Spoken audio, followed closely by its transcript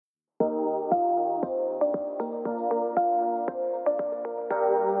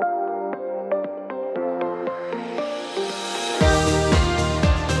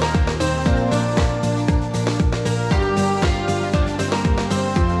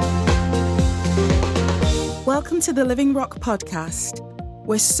Welcome to the Living Rock podcast.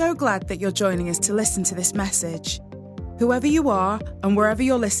 We're so glad that you're joining us to listen to this message. Whoever you are and wherever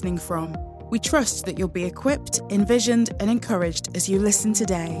you're listening from, we trust that you'll be equipped, envisioned, and encouraged as you listen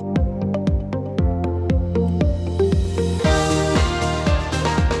today.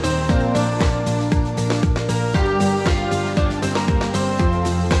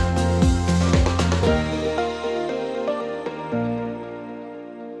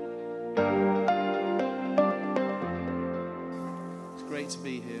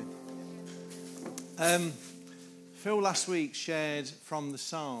 Phil last week shared from the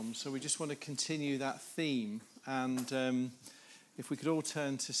Psalms, so we just want to continue that theme. And if we could all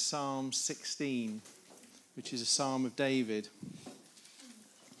turn to Psalm 16, which is a Psalm of David.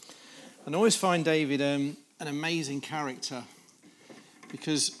 And I always find David an amazing character,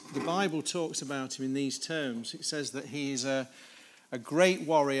 because the Bible talks about him in these terms. It says that he is a great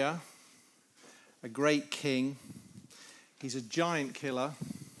warrior, a great king, he's a giant killer,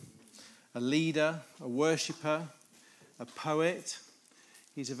 a leader, a worshipper, a poet.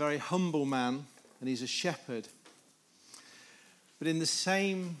 He's a very humble man, and he's a shepherd. But in the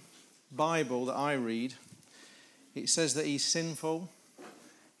same Bible that I read, it says that he's sinful,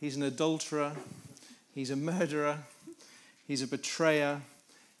 he's an adulterer, he's a murderer, he's a betrayer,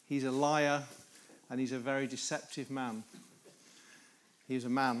 he's a liar, and he's a very deceptive man. He's a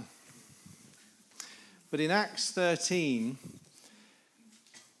man. But in Acts 13,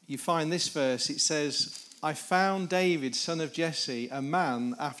 you find this verse. It says, I found David, son of Jesse, a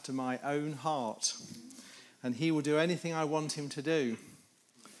man after my own heart, and he will do anything I want him to do.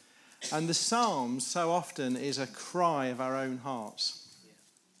 And the Psalms so often is a cry of our own hearts.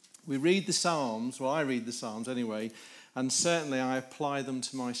 We read the Psalms, well, I read the Psalms anyway, and certainly I apply them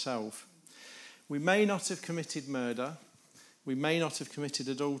to myself. We may not have committed murder, we may not have committed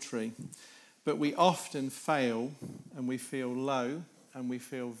adultery, but we often fail and we feel low and we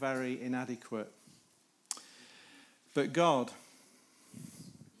feel very inadequate. But God,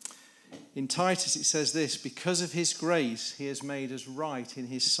 in Titus it says this, because of his grace he has made us right in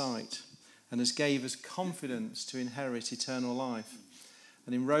his sight and has gave us confidence to inherit eternal life.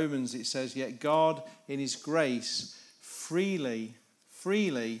 And in Romans it says, yet God in his grace freely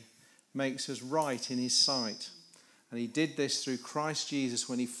makes us right in his sight. And he did this through Christ Jesus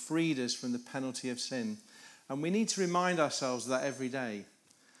when he freed us from the penalty of sin. And we need to remind ourselves of that every day,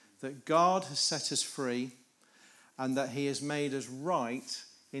 that God has set us free and that he has made us right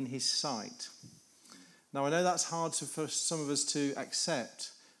in his sight. Now, I know that's hard for some of us to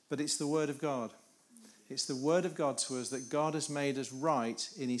accept, but it's the word of God. It's the word of God to us that God has made us right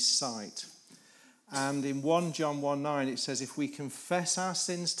in his sight. And in 1 John 1:9 it says, if we confess our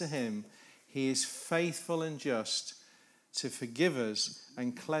sins to him, he is faithful and just to forgive us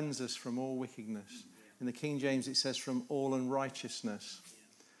and cleanse us from all wickedness. In the King James it says from all unrighteousness.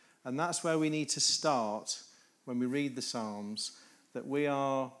 And that's where we need to start when we read the Psalms, that we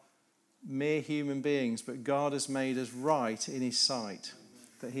are mere human beings, but God has made us right in his sight,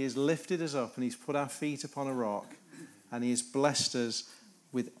 that he has lifted us up and he's put our feet upon a rock and he has blessed us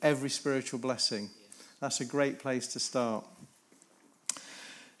with every spiritual blessing. That's a great place to start.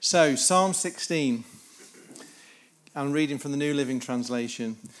 So, Psalm 16, I'm reading from the New Living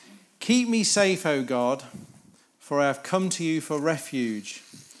Translation. Keep me safe, O God, for I have come to you for refuge.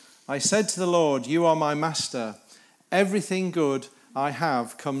 I said to the Lord, you are my master. Everything good I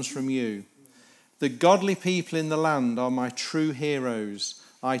have comes from you. The godly people in the land are my true heroes.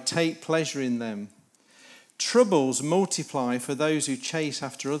 I take pleasure in them. Troubles multiply for those who chase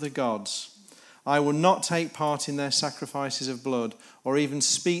after other gods. I will not take part in their sacrifices of blood or even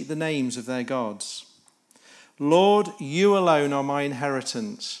speak the names of their gods. Lord, you alone are my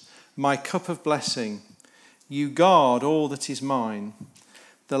inheritance, my cup of blessing. You guard all that is mine.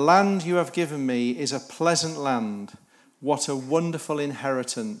 The land you have given me is a pleasant land. What a wonderful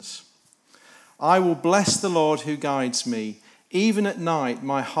inheritance. I will bless the Lord who guides me. Even at night,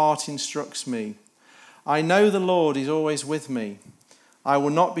 my heart instructs me. I know the Lord is always with me. I will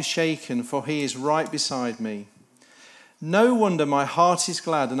not be shaken, for he is right beside me. No wonder my heart is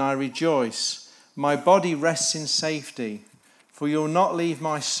glad and I rejoice. My body rests in safety, for you will not leave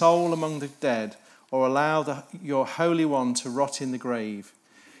my soul among the dead or allow your Holy One to rot in the grave.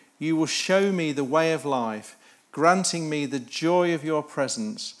 You will show me the way of life, granting me the joy of your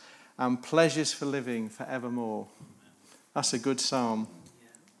presence and pleasures for living forevermore. That's a good psalm.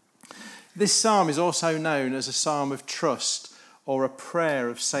 This psalm is also known as a psalm of trust or a prayer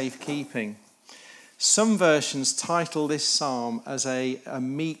of safekeeping. Some versions title this psalm as a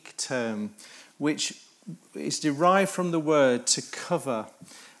meek term, which It's derived from the word to cover.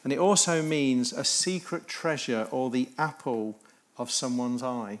 And it also means a secret treasure or the apple of someone's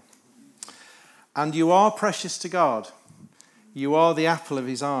eye. And you are precious to God. You are the apple of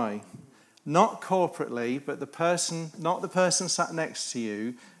his eye. Not corporately, but not the person sat next to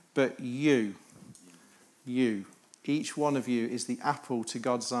you, but you. You. Each one of you is the apple to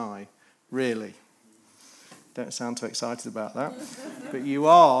God's eye. Really. Don't sound too excited about that. But you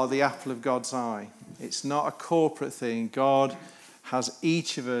are the apple of God's eye. It's not a corporate thing. God has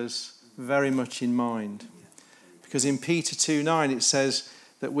each of us very much in mind. Because in Peter 2:9 it says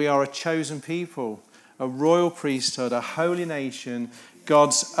that we are a chosen people, a royal priesthood, a holy nation,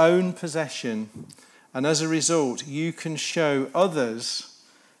 God's own possession. And as a result, you can show others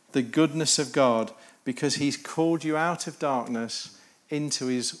the goodness of God because he's called you out of darkness into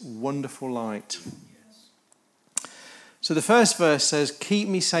his wonderful light. So the first verse says, "Keep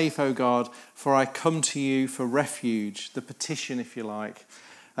me safe, O God, for I come to you for refuge," the petition, if you like.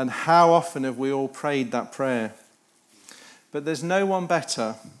 And how often have we all prayed that prayer? But there's no one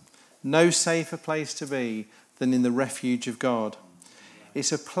better, no safer place to be than in the refuge of God.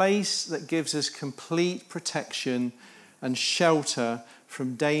 It's a place that gives us complete protection and shelter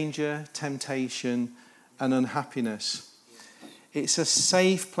from danger, temptation, and unhappiness. It's a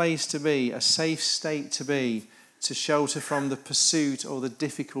safe place to be, a safe state to be, to shelter from the pursuit or the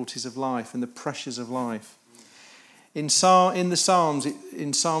difficulties of life and the pressures of life. In the Psalms,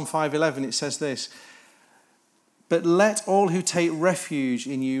 in Psalm 5:11, it says this, "But let all who take refuge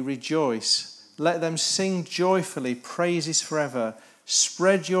in you rejoice. Let them sing joyfully praises forever.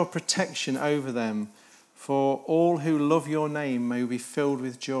 Spread your protection over them, for all who love your name may be filled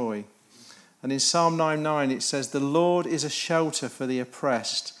with joy." And in Psalm 9:9 it says, "The Lord is a shelter for the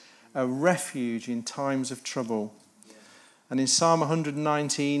oppressed, a refuge in times of trouble." And in Psalm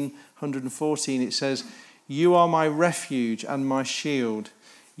 119, 114 it says, "You are my refuge and my shield.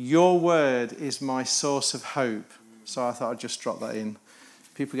 Your word is my source of hope." So I thought I'd just drop that in.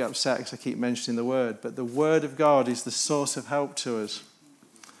 People get upset because I keep mentioning the word, but the word of God is the source of help to us.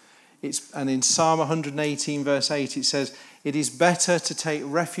 And in Psalm 118 verse 8 it says, "It is better to take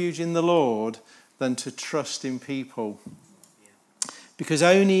refuge in the Lord than to trust in people." Because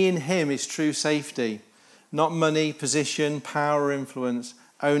only in him is true safety. Not money, position, power, or influence.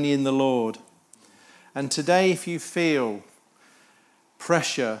 Only in the Lord. And today if you feel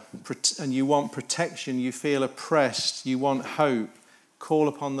pressure and you want protection, you feel oppressed, you want hope, call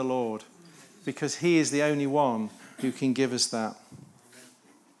upon the Lord. Because he is the only one who can give us that.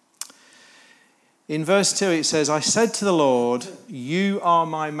 In verse 2 it says, "I said to the Lord, you are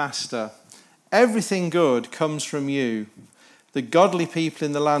my master. Everything good comes from you. The godly people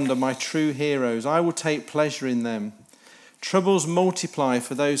in the land are my true heroes. I will take pleasure in them. Troubles multiply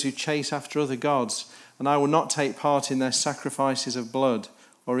for those who chase after other gods, and I will not take part in their sacrifices of blood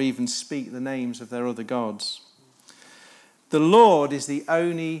or even speak the names of their other gods." The Lord is the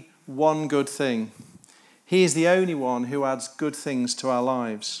only one good thing. He is the only one who adds good things to our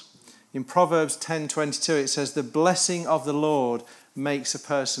lives. In Proverbs 10:22 it says, "The blessing of the Lord makes a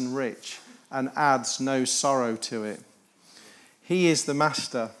person rich and adds no sorrow to it." He is the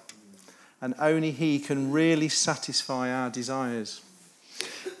master, and only he can really satisfy our desires.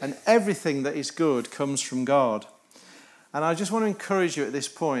 And everything that is good comes from God. And I just want to encourage you at this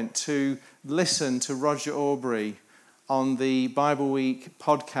point to listen to Roger Aubrey on the Bible Week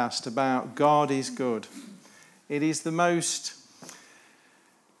podcast about God is good. It is the most...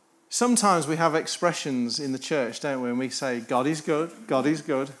 Sometimes we have expressions in the church, don't we? And we say, God is good, God is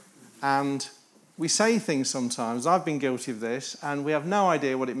good. And we say things sometimes, I've been guilty of this, and we have no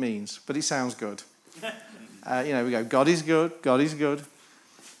idea what it means, but it sounds good. We go, God is good, God is good.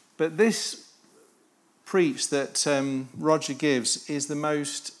 But this preach that Roger gives is the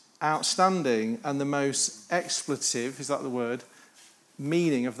most outstanding and the most expletive, is that the word,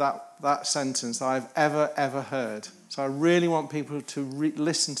 meaning of that sentence that I've ever heard. So I really want people to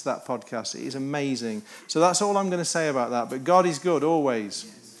listen to that podcast. It is amazing. So that's all I'm going to say about that. But God is good always.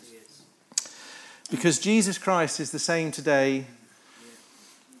 Because Jesus Christ is the same today,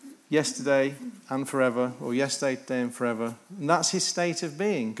 yesterday and forever, or yesterday, today and forever. And that's his state of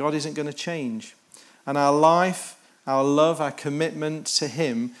being. God isn't going to change. And our life, our love, our commitment to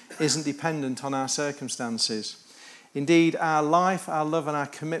him isn't dependent on our circumstances. Indeed, our life, our love and our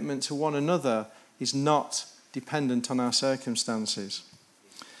commitment to one another is not dependent on our circumstances.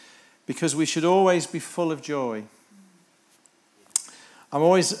 Because we should always be full of joy. I'm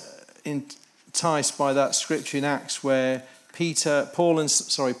always enticed by that scripture in Acts where Paul and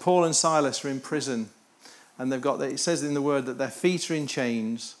Silas are in prison, and it says in the word that their feet are in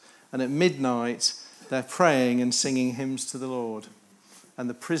chains, and at midnight They're praying and singing hymns to the Lord. And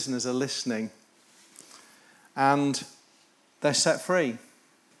the prisoners are listening. And they're set free.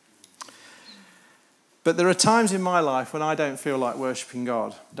 But there are times in my life when I don't feel like worshipping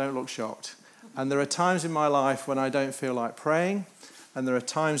God. Don't look shocked. And there are times in my life when I don't feel like praying. And there are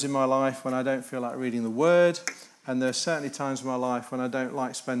times in my life when I don't feel like reading the Word. And there are certainly times in my life when I don't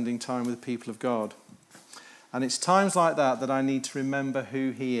like spending time with the people of God. And it's times like that I need to remember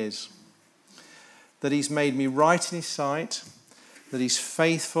who he is. That he's made me right in his sight. That he's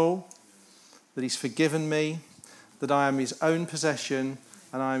faithful. That he's forgiven me. That I am his own possession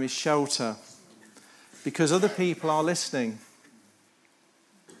and I am his shelter. Because other people are listening.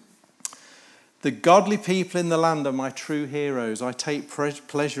 The godly people in the land are my true heroes. I take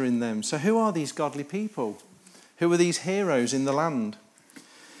pleasure in them. So who are these godly people? Who are these heroes in the land?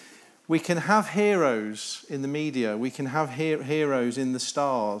 We can have heroes in the media. We can have heroes in the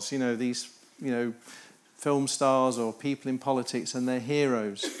stars. These film stars or people in politics, and they're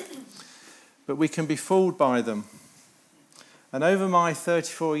heroes. But we can be fooled by them. And over my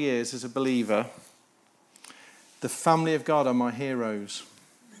 34 years as a believer, the family of God are my heroes.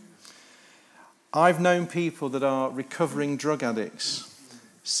 I've known people that are recovering drug addicts,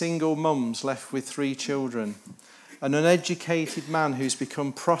 single mums left with 3 children, an uneducated man who's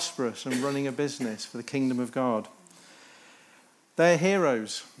become prosperous and running a business for the kingdom of God. They're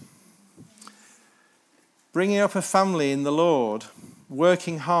heroes. Bringing up a family in the Lord,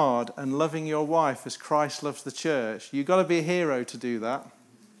 working hard and loving your wife as Christ loves the church, you've got to be a hero to do that.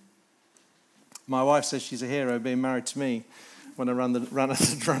 My wife says she's a hero being married to me when I ran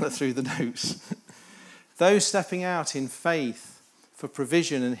her through the notes. Those stepping out in faith for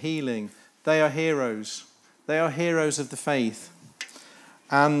provision and healing, they are heroes. They are heroes of the faith.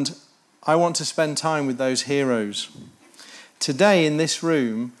 And I want to spend time with those heroes. Today in this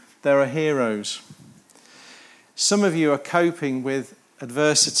room, there are heroes. Some of you are coping with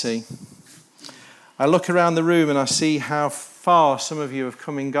adversity. I look around the room and I see how far some of you have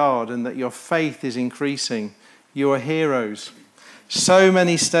come in God and that your faith is increasing. You are heroes. So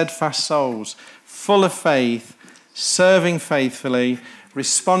many steadfast souls, full of faith, serving faithfully,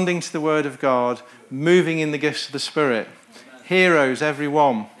 responding to the word of God, moving in the gifts of the Spirit. Heroes, every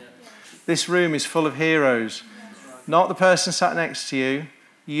one. This room is full of heroes. Not the person sat next to you.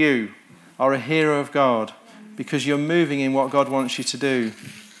 You are a hero of God because you're moving in what God wants you to do.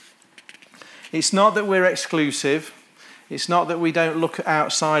 It's not that we're exclusive. It's not that we don't look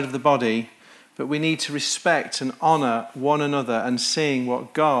outside of the body, but we need to respect and honour one another and seeing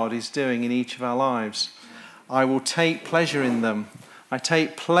what God is doing in each of our lives. I will take pleasure in them. I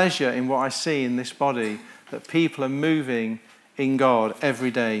take pleasure in what I see in this body, that people are moving in God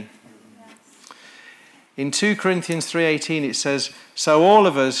every day. In 2 Corinthians 3:18 it says, "So all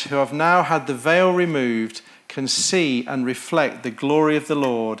of us who have now had the veil removed can see and reflect the glory of the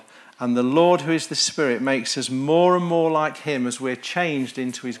Lord, and the Lord who is the Spirit makes us more and more like him as we're changed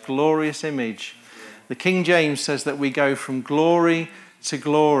into his glorious image." The King James says that we go from glory to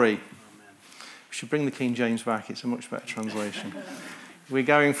glory. We should bring the King James back. It's a much better translation. We're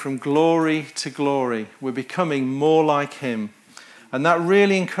going from glory to glory. We're becoming more like him. And that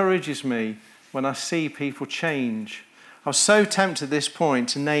really encourages me when I see people change. I was so tempted at this point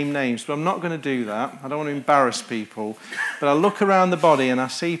to name names, but I'm not going to do that. I don't want to embarrass people. But I look around the body and I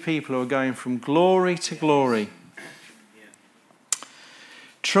see people who are going from glory to glory.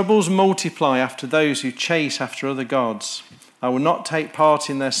 Troubles multiply after those who chase after other gods. I will not take part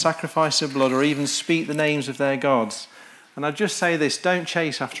in their sacrifice of blood or even speak the names of their gods. And I just say this, don't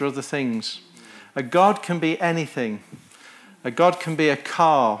chase after other things. A god can be anything. A god can be a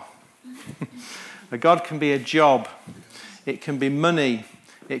car. A god can be a job. It can be money.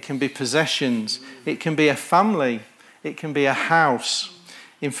 It can be possessions. It can be a family. It can be a house.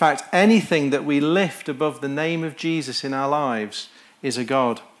 In fact, anything that we lift above the name of Jesus in our lives is a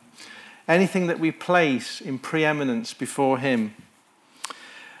god. Anything that we place in preeminence before him.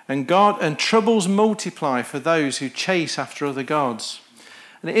 And troubles multiply for those who chase after other gods.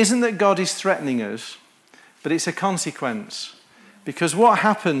 And it isn't that God is threatening us, but it's a consequence. Because what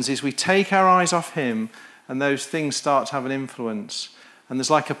happens is we take our eyes off him and those things start to have an influence. And there's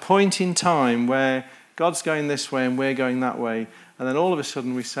like a point in time where God's going this way and we're going that way. And then all of a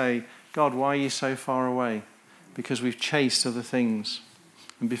sudden we say, God, why are you so far away? Because we've chased other things.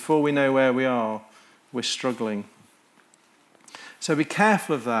 And before we know where we are, we're struggling. So be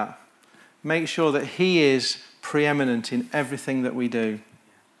careful of that. Make sure that he is preeminent in everything that we do.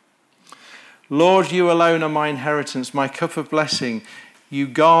 Lord, you alone are my inheritance, my cup of blessing. You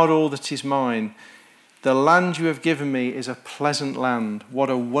guard all that is mine. The land you have given me is a pleasant land. What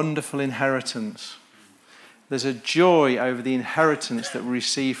a wonderful inheritance. There's a joy over the inheritance that we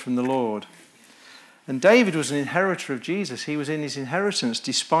receive from the Lord. And David was an inheritor of Jesus. He was in his inheritance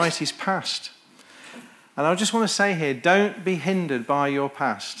despite his past. And I just want to say here, don't be hindered by your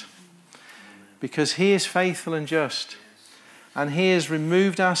past, because he is faithful and just. And he has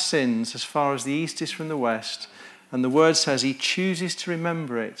removed our sins as far as the east is from the west. And the word says he chooses to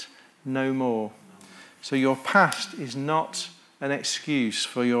remember it no more. So your past is not an excuse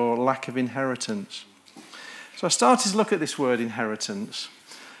for your lack of inheritance. So I started to look at this word inheritance.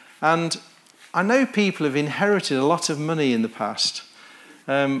 And I know people have inherited a lot of money in the past.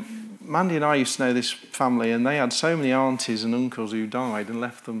 Mandy and I used to know this family, and they had so many aunties and uncles who died and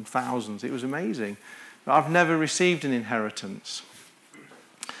left them thousands. It was amazing. But I've never received an inheritance.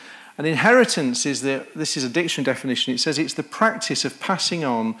 An inheritance this is a dictionary definition. It says it's the practice of passing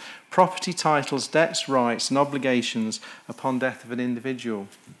on property, titles, debts, rights, and obligations upon death of an individual.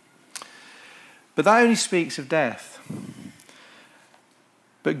 But that only speaks of death.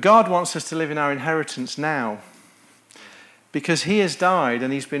 But God wants us to live in our inheritance now, because he has died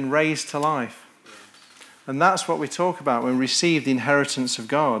and he's been raised to life. And that's what we talk about when we receive the inheritance of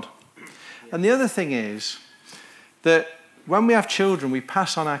God. And the other thing is that when we have children, we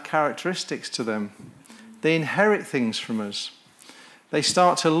pass on our characteristics to them. They inherit things from us. They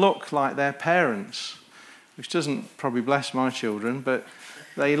start to look like their parents, which doesn't probably bless my children, but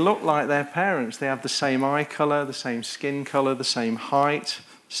they look like their parents. They have the same eye colour, the same skin colour, the same height,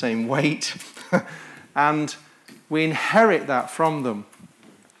 same weight. And we inherit that from them.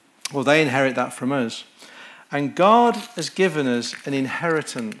 Well, they inherit that from us. And God has given us an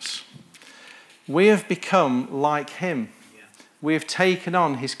inheritance. We have become like him. We have taken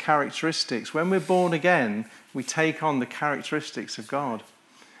on his characteristics. When we're born again, we take on the characteristics of God.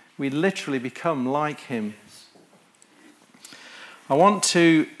 We literally become like him. I want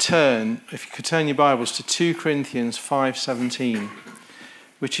to turn, if you could turn your Bibles to 2 Corinthians 5:17,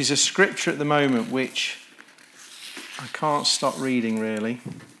 which is a scripture at the moment which I can't stop reading really.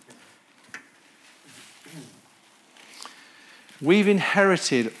 We've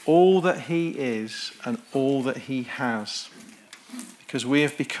inherited all that he is and all that he has, because we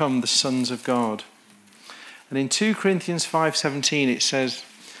have become the sons of God. And in 2 Corinthians 5:17 it says,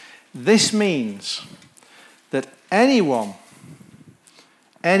 this means that anyone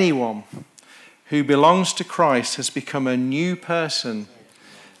who belongs to Christ has become a new person.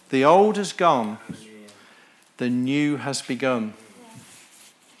 The old has gone, the new has begun.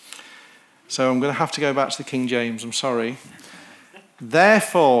 So I'm going to have to go back to the King James, I'm sorry.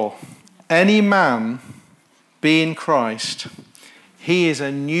 Therefore, any man be in Christ, he is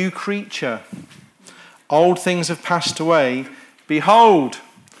a new creature. Old things have passed away. Behold,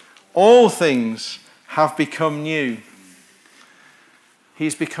 all things have become new.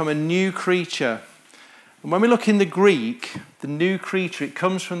 He's become a new creature. And when we look in the Greek, the new creature, it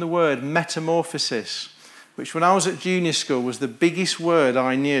comes from the word metamorphosis, which when I was at junior school was the biggest word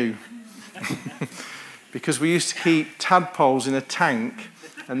I knew. Because we used to keep tadpoles in a tank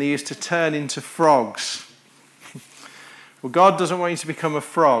and they used to turn into frogs. Well, God doesn't want you to become a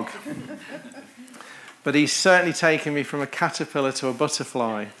frog. But he's certainly taken me from a caterpillar to a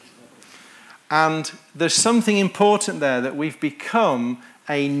butterfly. And there's something important there, that we've become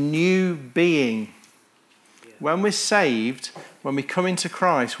a new being. When we're saved, when we come into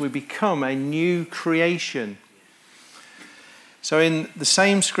Christ, we become a new creation. So in the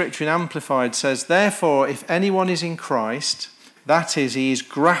same scripture in Amplified says, therefore, if anyone is in Christ, that is, he is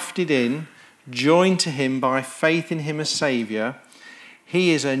grafted in, joined to him by faith in him as Saviour, he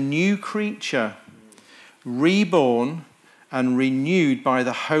is a new creature, reborn and renewed by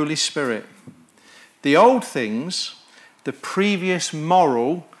the Holy Spirit. The old things, the previous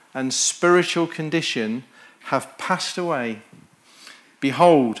moral and spiritual condition, have passed away.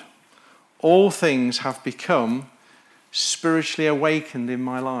 Behold, all things have become spiritually awakened in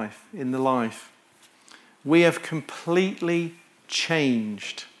my life, in the life. We have completely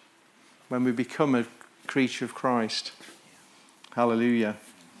changed when we become a creature of Christ. Hallelujah.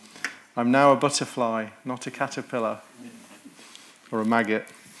 I'm now a butterfly, not a caterpillar or a maggot.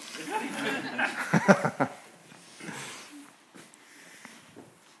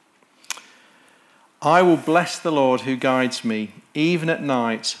 I will bless the Lord who guides me. Even at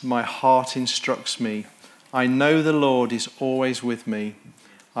night, my heart instructs me. I know the Lord is always with me.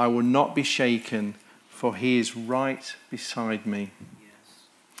 I will not be shaken, for he is right beside me.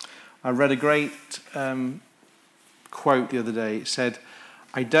 I read a great quote the other day. It said,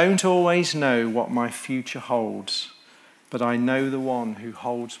 I don't always know what my future holds, but I know the one who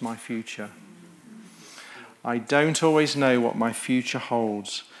holds my future. I don't always know what my future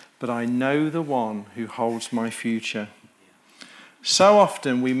holds, but I know the one who holds my future. So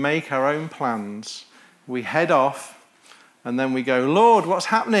often we make our own plans, we head off, and then we go, Lord, what's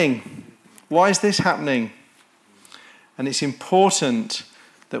happening? Why is this happening? And it's important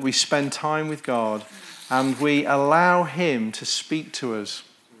that we spend time with God and we allow him to speak to us.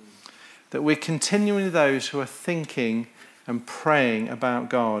 That we're continually those who are thinking and praying about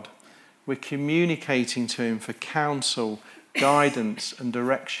God. We're communicating to him for counsel, guidance and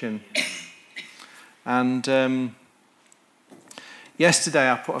direction. And yesterday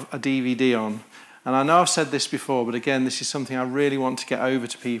I put a DVD on. And I know I've said this before, but again, this is something I really want to get over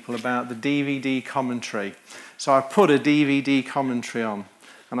to people about the DVD commentary. So I put a DVD commentary on,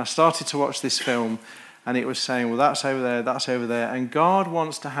 and I started to watch this film, and it was saying, well, that's over there, that's over there. And God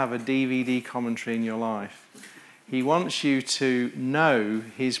wants to have a DVD commentary in your life. He wants you to know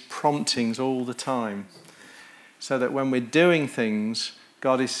his promptings all the time, so that when we're doing things,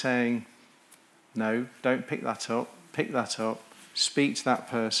 God is saying, no, don't pick that up, speak to that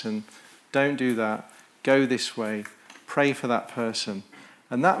person. Don't do that. Go this way. Pray for that person.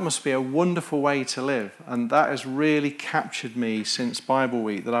 And that must be a wonderful way to live. And that has really captured me since Bible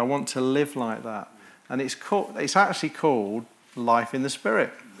Week, that I want to live like that. And it's actually called life in the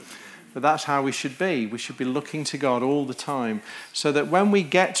Spirit. But that's how we should be. We should be looking to God all the time, so that when we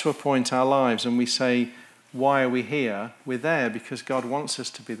get to a point in our lives and we say, why are we here? We're there because God wants us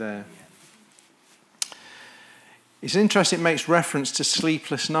to be there. It's interesting, it makes reference to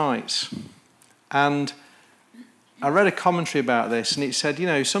sleepless nights. And I read a commentary about this, and it said,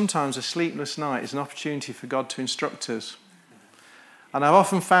 sometimes a sleepless night is an opportunity for God to instruct us. And I've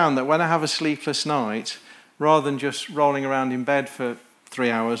often found that when I have a sleepless night, rather than just rolling around in bed for 3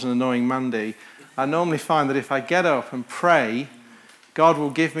 hours and annoying Mandy, I normally find that if I get up and pray, God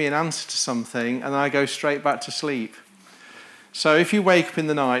will give me an answer to something, and I go straight back to sleep. So if you wake up in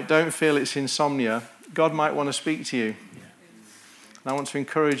the night, don't feel it's insomnia. God might want to speak to you. And I want to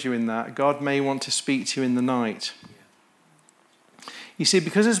encourage you in that. God may want to speak to you in the night. You see,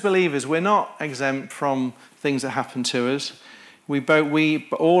 because as believers, we're not exempt from things that happen to us. We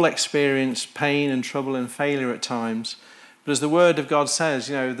all experience pain and trouble and failure at times. But as the Word of God says,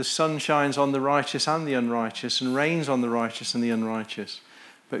 the sun shines on the righteous and the unrighteous and rains on the righteous and the unrighteous.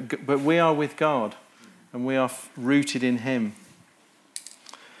 But we are with God and we are rooted in him.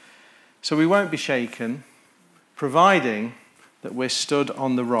 So we won't be shaken, providing that we're stood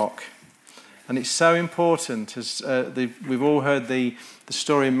on the rock. And it's so important, as we've all heard the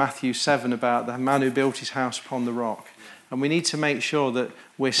story in Matthew 7 about the man who built his house upon the rock. And we need to make sure that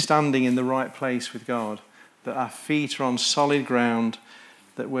we're standing in the right place with God, that our feet are on solid ground,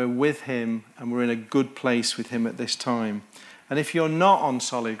 that we're with him and we're in a good place with him at this time. And if you're not on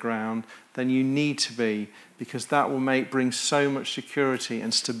solid ground, then you need to be, because that will bring so much security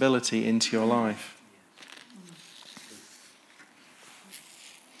and stability into your life.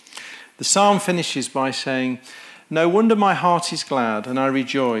 The psalm finishes by saying, "No wonder my heart is glad and I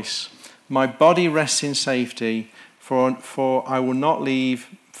rejoice. My body rests in safety, for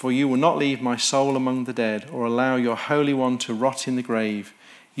you will not leave my soul among the dead, or allow your Holy One to rot in the grave.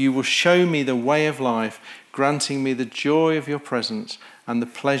 You will show me the way of life, granting me the joy of your presence and the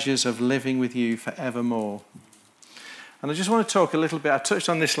pleasures of living with you forevermore." And I just want to talk a little bit, I touched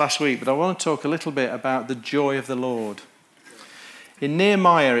on this last week, but I want to talk a little bit about the joy of the Lord. In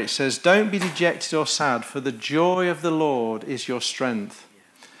Nehemiah it says, "Don't be dejected or sad, for the joy of the Lord is your strength."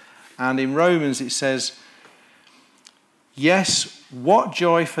 And in Romans it says, "Yes, what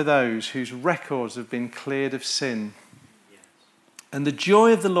joy for those whose records have been cleared of sin." And the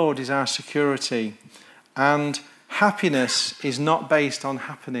joy of the Lord is our security. And happiness is not based on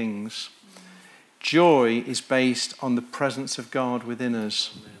happenings. Joy is based on the presence of God within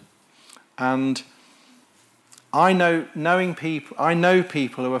us. And I know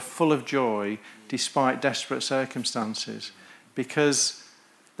people who are full of joy despite desperate circumstances, because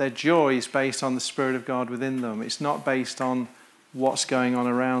their joy is based on the Spirit of God within them. It's not based on what's going on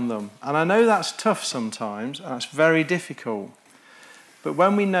around them. And I know that's tough sometimes, and that's very difficult. But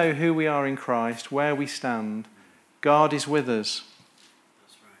when we know who we are in Christ, where we stand, God is with us.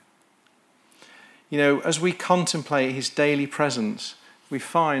 As we contemplate his daily presence, we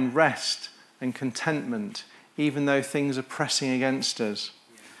find rest and contentment, even though things are pressing against us.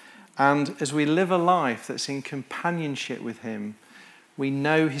 And as we live a life that's in companionship with him, we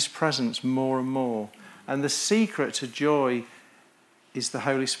know his presence more and more. And the secret to joy is the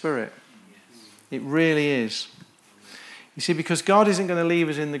Holy Spirit. It really is. You see, because God isn't going to leave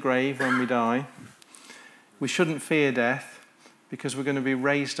us in the grave when we die, we shouldn't fear death, because we're going to be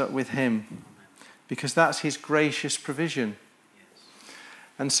raised up with him, because that's his gracious provision.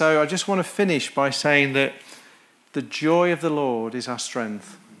 And so I just want to finish by saying that the joy of the Lord is our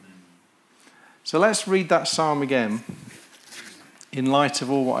strength. So let's read that psalm again in light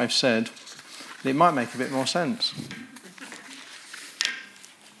of all what I've said. It might make a bit more sense.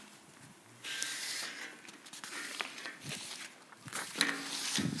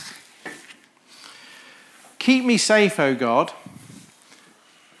 Keep me safe, O God,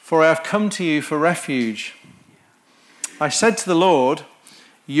 for I have come to you for refuge. I said to the Lord,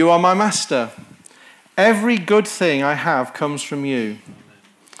 you are my master. Every good thing I have comes from you.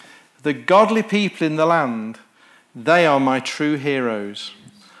 The godly people in the land, they are my true heroes.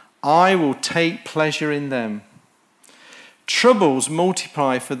 I will take pleasure in them. Troubles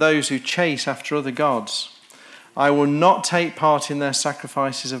multiply for those who chase after other gods. I will not take part in their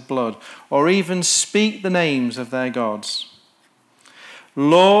sacrifices of blood, or even speak the names of their gods.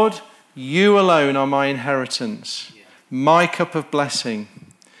 Lord, you alone are my inheritance, my cup of blessing.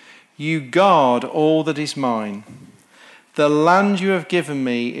 You guard all that is mine. The land you have given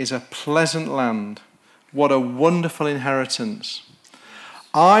me is a pleasant land. What a wonderful inheritance.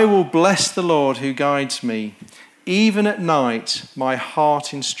 I will bless the Lord who guides me. Even at night, my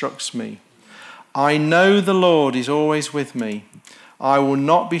heart instructs me. I know the Lord is always with me. I will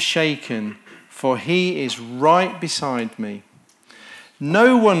not be shaken, for he is right beside me.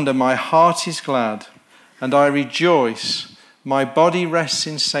 No wonder my heart is glad, and I rejoice. My body rests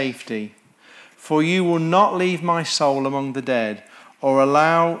in safety. For you will not leave my soul among the dead, or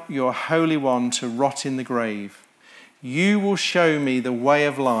allow your Holy One to rot in the grave. You will show me the way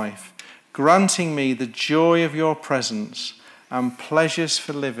of life, granting me the joy of your presence and pleasures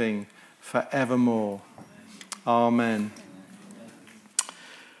for living forevermore. Amen.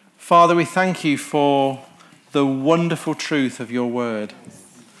 Father, we thank you for the wonderful truth of your word.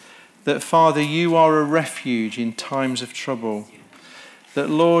 That, Father, you are a refuge in times of trouble.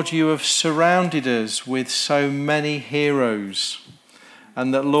 That, Lord, you have surrounded us with so many heroes.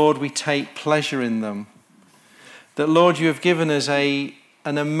 And that, Lord, we take pleasure in them. That, Lord, you have given us an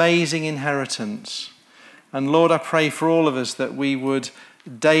amazing inheritance. And, Lord, I pray for all of us that we would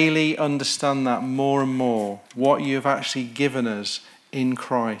daily understand that more and more, what you have actually given us in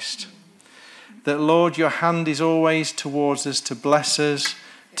Christ. That, Lord, your hand is always towards us to bless us,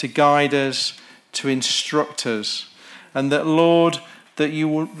 to guide us, to instruct us. And that, Lord,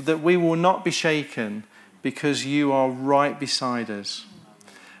 that we will not be shaken because you are right beside us.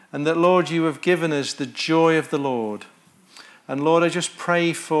 And that, Lord, you have given us the joy of the Lord. And, Lord, I just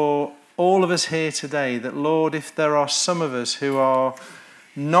pray for all of us here today that, Lord, if there are some of us who are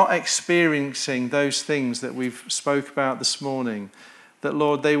not experiencing those things that we've spoke about this morning, that,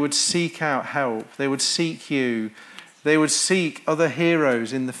 Lord, they would seek out help, they would seek you, they would seek other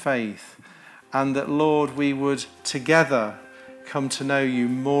heroes in the faith, and that, Lord, we would together come to know you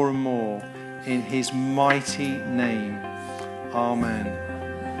more and more in his mighty name. Amen.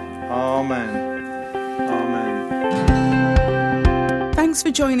 Amen. Amen. Thanks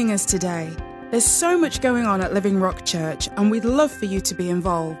for joining us today. There's so much going on at Living Rock Church, and we'd love for you to be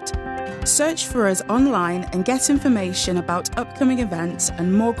involved. Search for us online and get information about upcoming events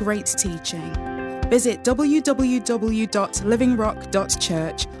and more great teaching. Visit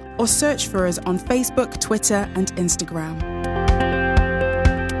www.livingrock.church or search for us on Facebook, Twitter, and Instagram.